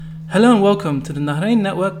Hello and welcome to the Nahrain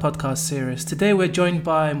Network podcast series. Today we're joined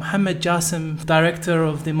by Mohammed Jassim, Director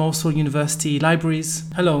of the Mosul University Libraries.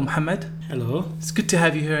 Hello, Mohammed. Hello. It's good to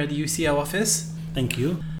have you here at the UCL office. Thank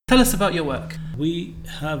you. Tell us about your work. We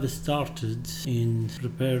have started in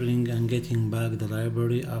preparing and getting back the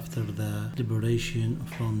library after the liberation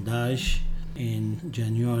from Daesh in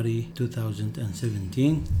January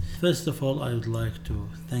 2017. First of all, I would like to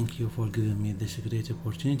thank you for giving me this great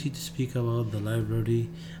opportunity to speak about the library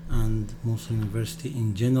and Mosul University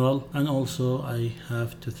in general. And also I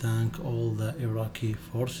have to thank all the Iraqi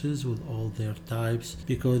forces with all their types,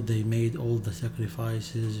 because they made all the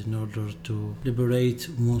sacrifices in order to liberate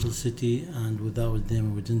Mosul city, and without them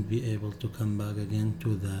we wouldn't be able to come back again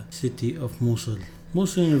to the city of Mosul.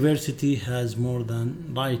 Mosul University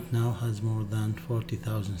right now has more than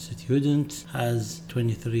 40,000 students, has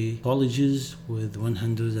 23 colleges with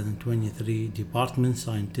 123 departments,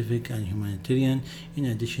 scientific and humanitarian, in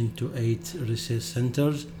addition to 8 research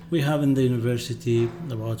centers. We have in the university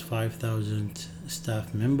about 5,000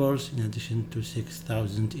 staff members, in addition to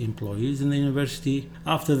 6,000 employees in the university.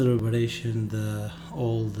 After the liberation,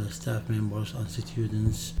 all the staff members and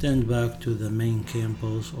students turned back to the main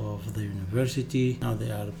campus of the university. Now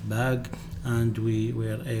they are back, and we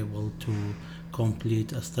were able to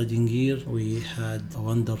complete a studying year. We had a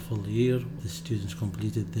wonderful year. The students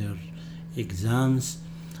completed their exams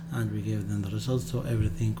and we gave them the results, so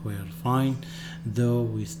everything were fine, though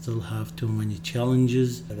we still have too many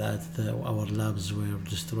challenges that our labs were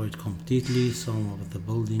destroyed completely. Some of the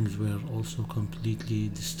buildings were also completely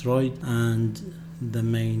destroyed, and the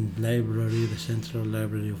main library, the central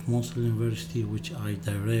library of Mosul University, which I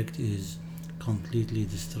direct, is completely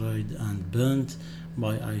destroyed and burnt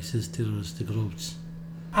by ISIS terrorist groups.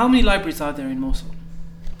 How many libraries are there in Mosul?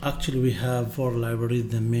 Actually, we have 4 libraries.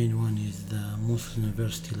 The main one is the Mosul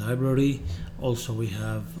University Library. Also, we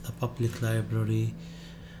have the public library,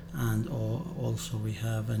 and also we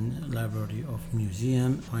have a library of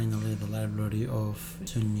museum. Finally, the library of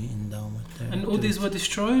Sunni Endowment. And all these were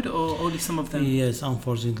destroyed, or only some of them? Yes,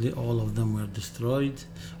 unfortunately, all of them were destroyed.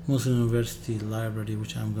 Mosul University Library,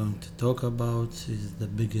 which I'm going to talk about, is the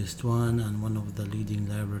biggest one and one of the leading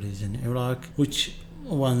libraries in Iraq, which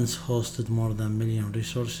once hosted more than 1 million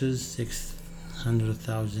resources,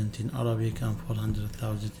 600,000 in Arabic and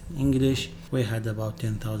 400,000 in English. We had about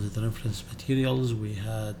 10,000 reference materials. We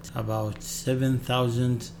had about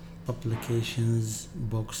 7,000 publications.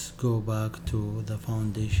 Books go back to the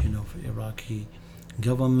foundation of Iraqi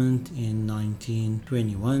government in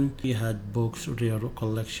 1921. We had books, real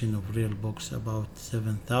collection of real books, about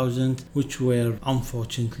 7,000, which were,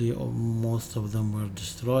 unfortunately, most of them were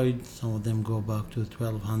destroyed. Some of them go back to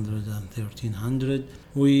 1200 and 1300.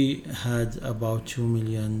 We had about 2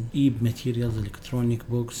 million e-materials, electronic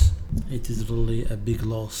books. It is really a big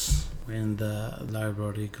loss when the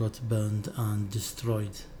library got burned and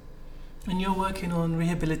destroyed. And you're working on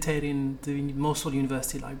rehabilitating the Mosul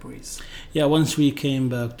University libraries. Yeah, once we came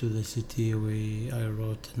back to the city, I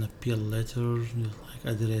wrote an appeal letter,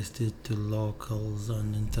 addressed it to locals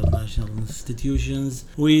and international institutions.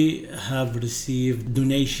 We have received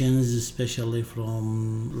donations, especially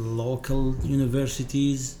from local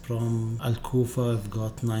universities. From Al-Kufa, we've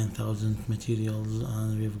got 9,000 materials,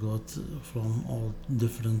 and we've got from all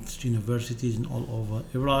different universities in all over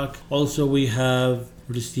Iraq. Also, we have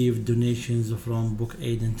received donations from Book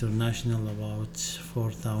Aid International, about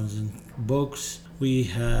 4,000 books. We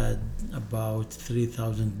had about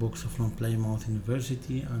 3,000 books from Plymouth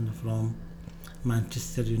University, and from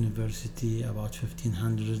Manchester University about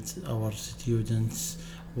 1,500. Our students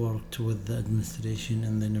worked with the administration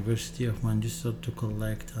in the University of Manchester to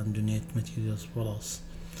collect and donate materials for us.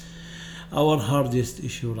 Our hardest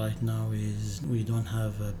issue right now is we don't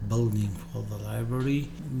have a building for the library.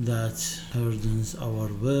 That hardens our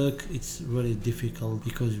work. It's very difficult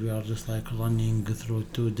because we are just running through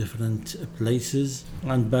 2 different places.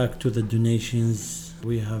 And back to the donations,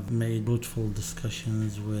 we have made fruitful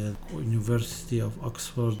discussions with University of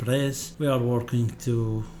Oxford Press. We are working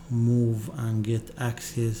to move and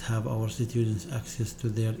have our students access to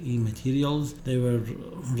their e-materials. They were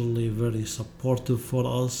really very supportive for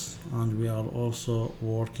us, and we are also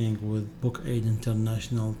working with Book Aid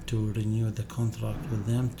International to renew the contract with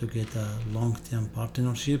them to get a long-term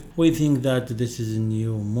partnership. We think that this is a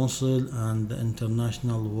new Mosul, and the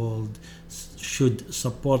international world should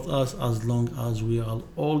support us as long as we are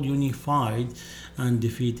all unified and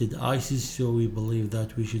defeated ISIS. So we believe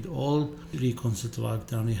that we should all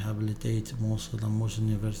reconstruct and rehabilitate Mosul and Mosul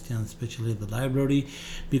University, and especially the library,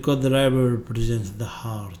 because the library represents the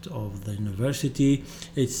heart of the university.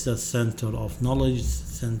 It's a center of knowledge,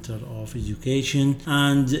 center of education,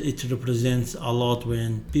 and it represents a lot.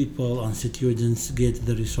 When people and students get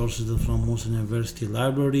the resources from Mosul University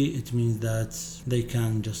Library, it means that they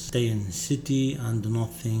can just stay in the city and do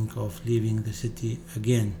not think of leaving the city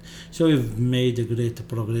again. So we've made a great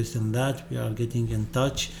progress in that. We are getting in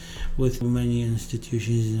touch with many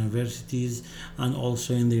institutions, universities, and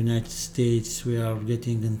also in the United States we are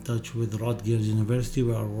getting in touch with Rutgers University.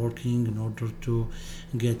 We are working in order to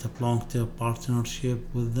get a long-term partnership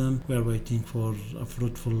with them. We are waiting for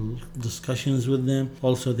fruitful discussions with them.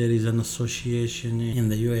 Also, there is an association in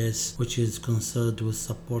the US which is concerned with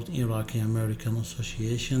Support Iraqi American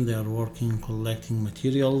Association. They are working collecting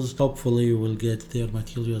materials. Hopefully we'll get their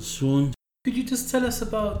materials soon. Could you just tell us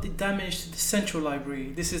about the damage to the central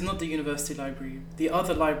library? This is not the university library, the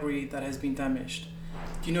other library that has been damaged.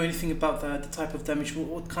 Do you know anything about that, the type of damage?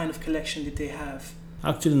 What kind of collection did they have?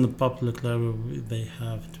 Actually, in the public library, they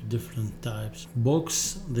have two different types.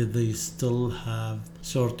 Books, that they still have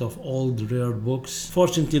sort of old, rare books.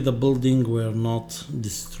 Fortunately, the building were not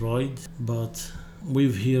destroyed, but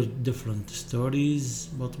we've heard different stories,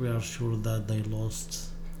 but we are sure that they lost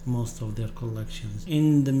most of their collections.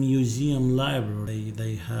 In the museum library,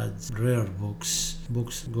 they had rare books.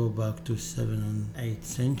 Books go back to 7th and 8th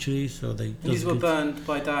century, so these were burned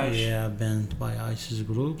by Daesh. Yeah, burned by ISIS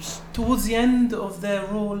groups. Towards the end of their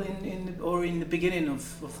role in the beginning of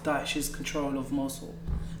Daesh's control of Mosul,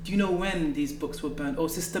 do you know when these books were burned, or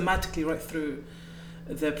systematically right through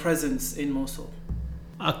their presence in Mosul?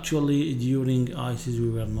 Actually, during ISIS, we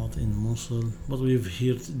were not in Mosul, but we've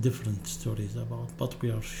heard different stories about. But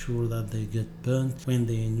we are sure that they get burnt when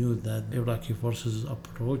they knew that Iraqi forces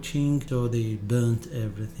approaching, so they burnt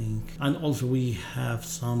everything. And also, we have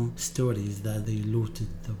some stories that they looted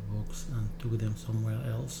the books and took them somewhere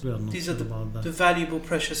else. We are not These sure are about that. the valuable,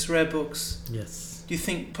 precious, rare books. Yes. Do you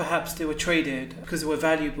think perhaps they were traded because they were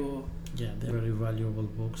valuable? Yeah, they're very valuable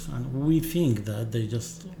books, and we think that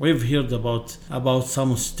we've heard about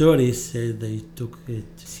some stories say they took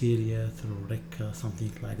it Syria through Raqqa,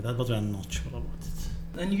 something like that, but we're not sure about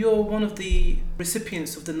it. And you're one of the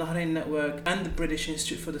recipients of the Nahrain Network and the British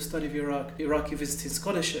Institute for the Study of Iraqi Visiting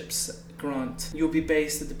Scholarships grant. You'll be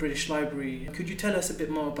based at the British Library. Could you tell us a bit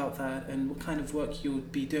more about that and what kind of work you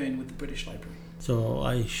would be doing with the British Library? So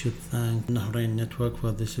I should thank Nahrain Network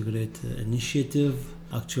for this great initiative.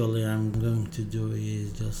 Actually, I'm going to do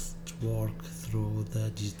is just work through the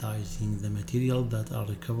digitizing the material that are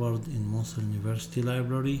recovered in Mosul University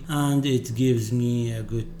Library, and it gives me a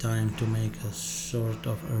good time to make a sort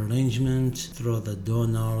of arrangement through the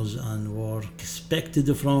donors and work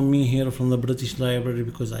expected from me here from the British Library,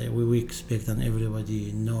 because we expect, and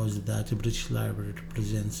everybody knows that the British Library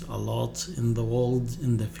represents a lot in the world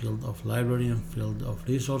in the field of library and field of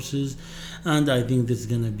resources, and I think this is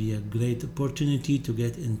going to be a great opportunity to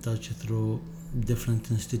get in touch through different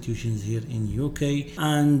institutions here in UK,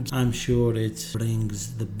 and I'm sure it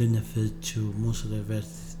brings the benefit to Mosul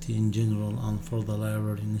University in general and for the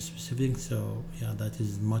library in specific. So yeah, that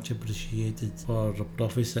is much appreciated for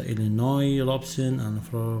Professor Illinois Robson and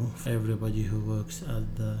for everybody who works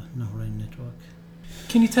at the Nahrain Network.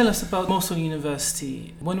 Can you tell us about Mosul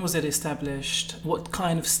University? When was it established? What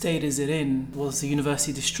kind of state is it in? Was the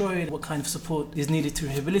university destroyed? What kind of support is needed to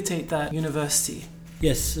rehabilitate that university?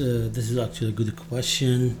 Yes, this is actually a good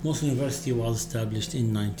question. Mosul University was established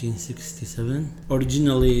in 1967.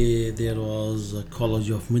 Originally, there was a College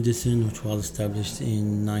of Medicine which was established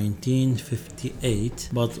in 1958,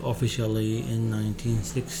 but officially in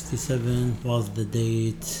 1967 was the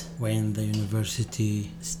date when the university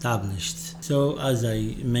established. So, as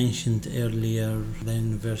I mentioned earlier, the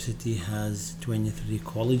university has 23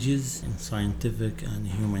 colleges in scientific and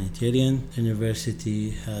humanitarian. The university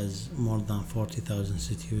has more than 40,000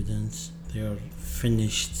 students. They are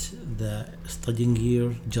finished the studying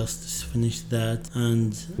year, just finished that,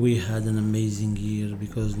 and we had an amazing year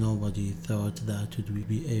because nobody thought that would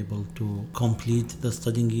be able to complete the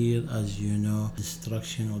studying year. As you know,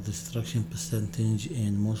 destruction percentage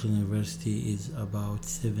in Mosul University is about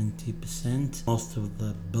 70%. Most of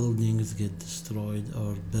the buildings get destroyed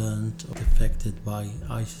or burnt or affected by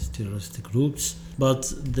ISIS terrorist groups. But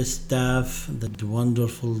the staff did a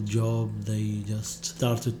wonderful job. They just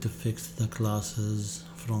started to fix the classes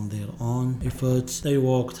from their own efforts. They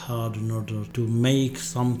worked hard in order to make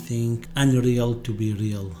something unreal to be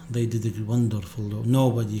real. They did it wonderful.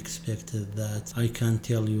 Nobody expected that. I can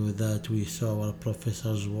tell you that we saw our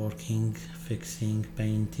professors working, fixing,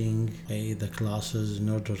 painting the classes in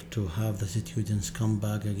order to have the students come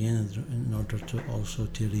back again, in order to also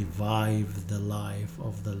to revive the life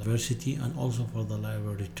of the university and also for the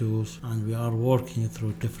library too. And we are working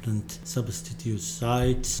through different substitute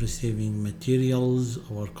sites, receiving materials.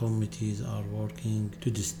 Our committees are working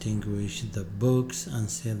to distinguish the books and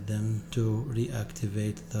send them to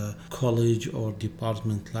reactivate the college or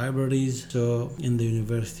department libraries. So in the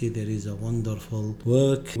university there is a wonderful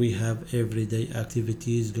work. We have everyday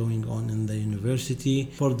activities going on in the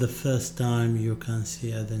university. For the first time you can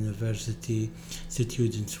see at the university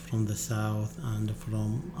students from the south and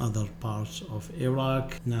from other parts of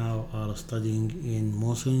Iraq now are studying in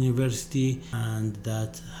Mosul University, and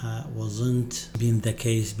that wasn't been the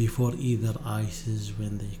case before either ISIS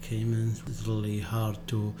when they came in. It's really hard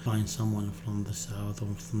to find someone from the south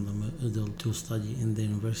or from the middle to study in the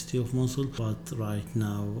University of Mosul, but right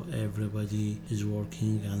now everybody is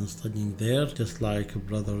working and studying there just like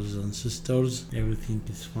brothers and sisters. Everything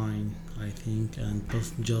is fine, I think, and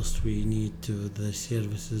just we need the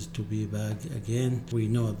services to be back again. We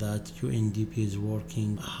know that UNDP is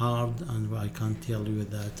working hard, and I can tell you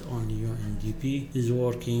that only UNDP is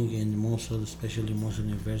working in Mosul, especially Mosul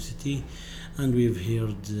University, and we've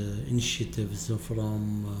heard initiatives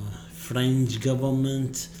from French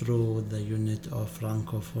government through the unit of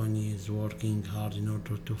Francophonie is working hard in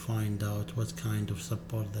order to find out what kind of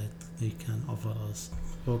support that they can offer us.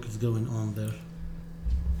 Work is going on there.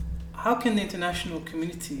 How can the international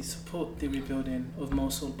community support the rebuilding of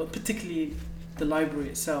Mosul, but particularly the library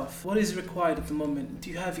itself? What is required at the moment? Do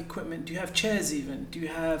you have equipment? Do you have chairs even? Do you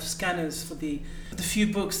have scanners for the few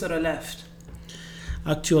books that are left?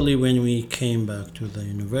 Actually, when we came back to the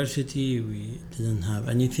university, we didn't have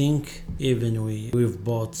anything. Even we've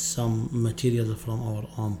bought some material from our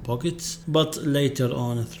own pockets. But later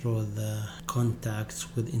on, through the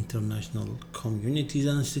contacts with international communities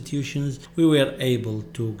and institutions, we were able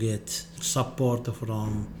to get support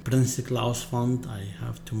from Prince Claus Fund. I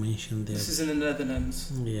have to mention this. This is in the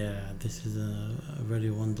Netherlands. Yeah, this is a very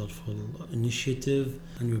wonderful initiative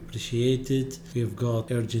and we appreciate it. We've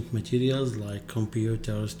got urgent materials like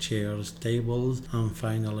computers, chairs, tables, and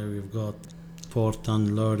finally we've got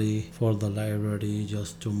 4-ton lorry for the library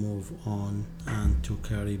just to move on and to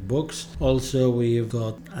carry books. Also, we've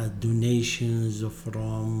got donations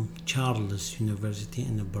from Charles University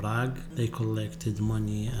in Prague. They collected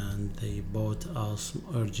money and they bought us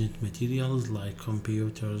urgent materials like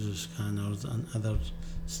computers, scanners, and other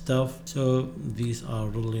stuff. So these are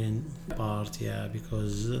really in part,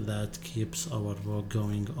 because that keeps our work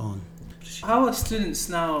going on. How are students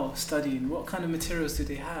now studying? What kind of materials do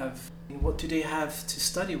they have? What do they have to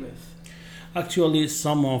study with? Actually,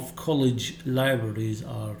 some of college libraries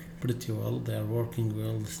are pretty well. They are working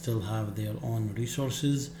well, still have their own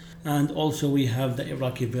resources. And also we have the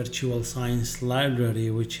Iraqi Virtual Science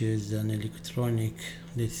Library, which is an electronic,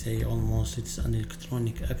 let's say almost it's an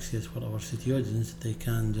electronic access for our students. They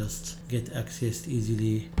can just get access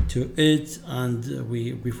easily to it. And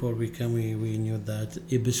before we came, we knew that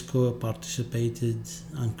IBISCO participated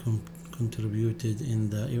and contributed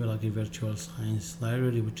in the Iraqi Virtual Science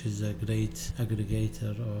Library, which is a great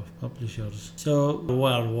aggregator of publishers. So we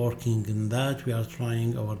are working in that. We are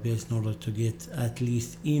trying our best in order to get at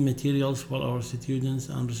least e-materials for our students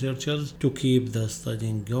and researchers to keep the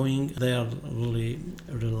studying going. They are really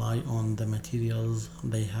rely on the materials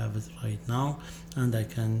they have it right now, and I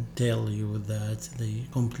can tell you that they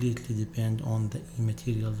completely depend on the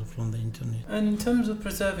e-materials from the internet. And in terms of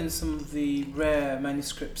preserving some of the rare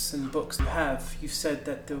manuscripts and books you have, you've said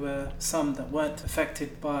that there were some that weren't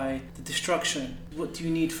affected by the destruction. What do you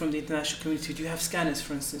need from the international community? Do you have scanners,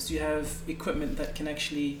 for instance? Do you have equipment that can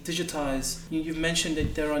actually digitize? You've mentioned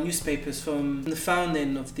that there are newspapers from the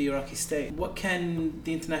founding of the Iraqi state. What can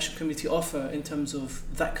the international community offer in terms of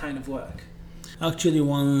that kind of work? Actually,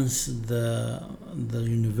 once the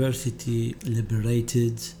university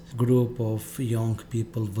liberated, group of young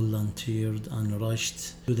people volunteered and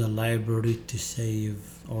rushed to the library to save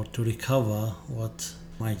or to recover what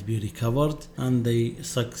might be recovered, and they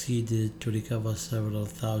succeeded to recover several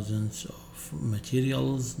thousands of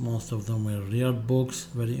materials. Most of them were rare books,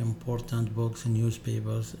 very important books and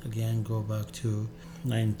newspapers. Again, go back to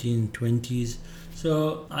 1920s.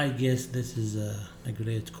 So I guess this is a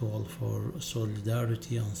great call for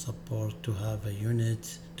solidarity and support to have a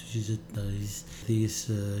unit to digitize these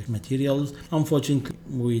materials. Unfortunately,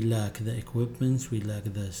 we lack the equipment, we lack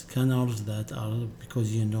the scanners that are,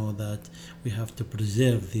 because you know that we have to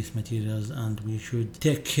preserve these materials and we should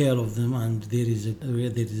take care of them, and there is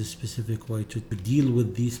a specific way to deal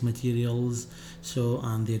with these materials. So,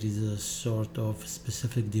 and there is a sort of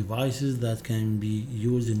specific devices that can be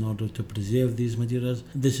used in order to preserve these materials.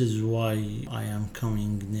 This is why I am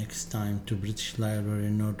coming next time to British Library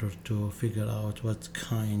in order to figure out what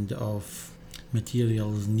kind of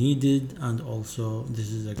materials needed, and also this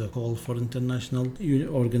is a call for international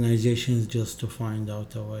organizations just to find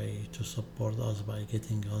out a way to support us by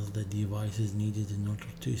getting us the devices needed in order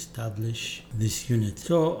to establish this unit.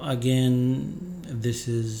 So again, this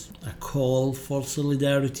is a call for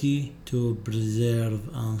solidarity to preserve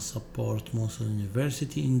and support Mosul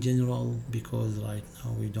University in general, because right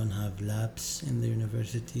now we don't have labs in the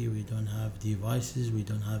university, we don't have devices, we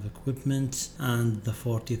don't have equipment, and the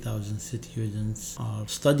 40,000 students are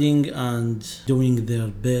studying and doing their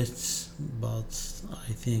best, but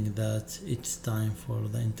I think that it's time for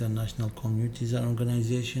the international communities and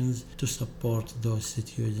organizations to support those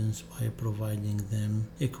students by providing them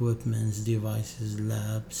equipments, devices,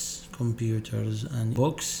 labs, computers and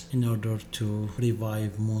books in order to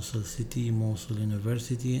revive Mosul City, Mosul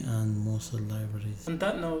University and Mosul libraries. On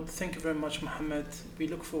that note, thank you very much, Mohammed. We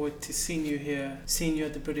look forward to seeing you here, seeing you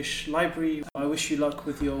at the British Library. I wish you luck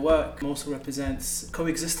with your work. Mosul represents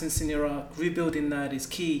coexistence in Iraq. Rebuilding that is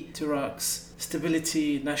key to Iraq's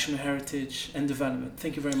stability, national heritage and development.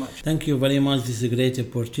 Thank you very much. Thank you very much. This is a great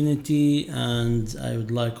opportunity, and I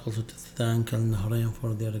would like also to thank Al Nahrain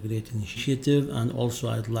for their great initiative, and also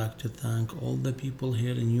I'd like to thank all the people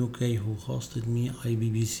here in UK who hosted me,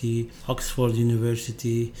 IBBC, Oxford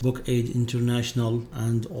University, Book Aid International,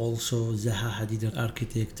 and also Zaha Hadid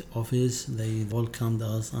Architect Office. They welcomed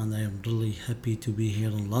us, and I am really happy to be here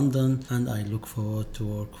in London, and I look forward to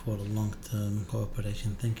work for a long-term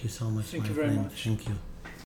cooperation. Thank you so much, Thank my you very friend. much. Thank you.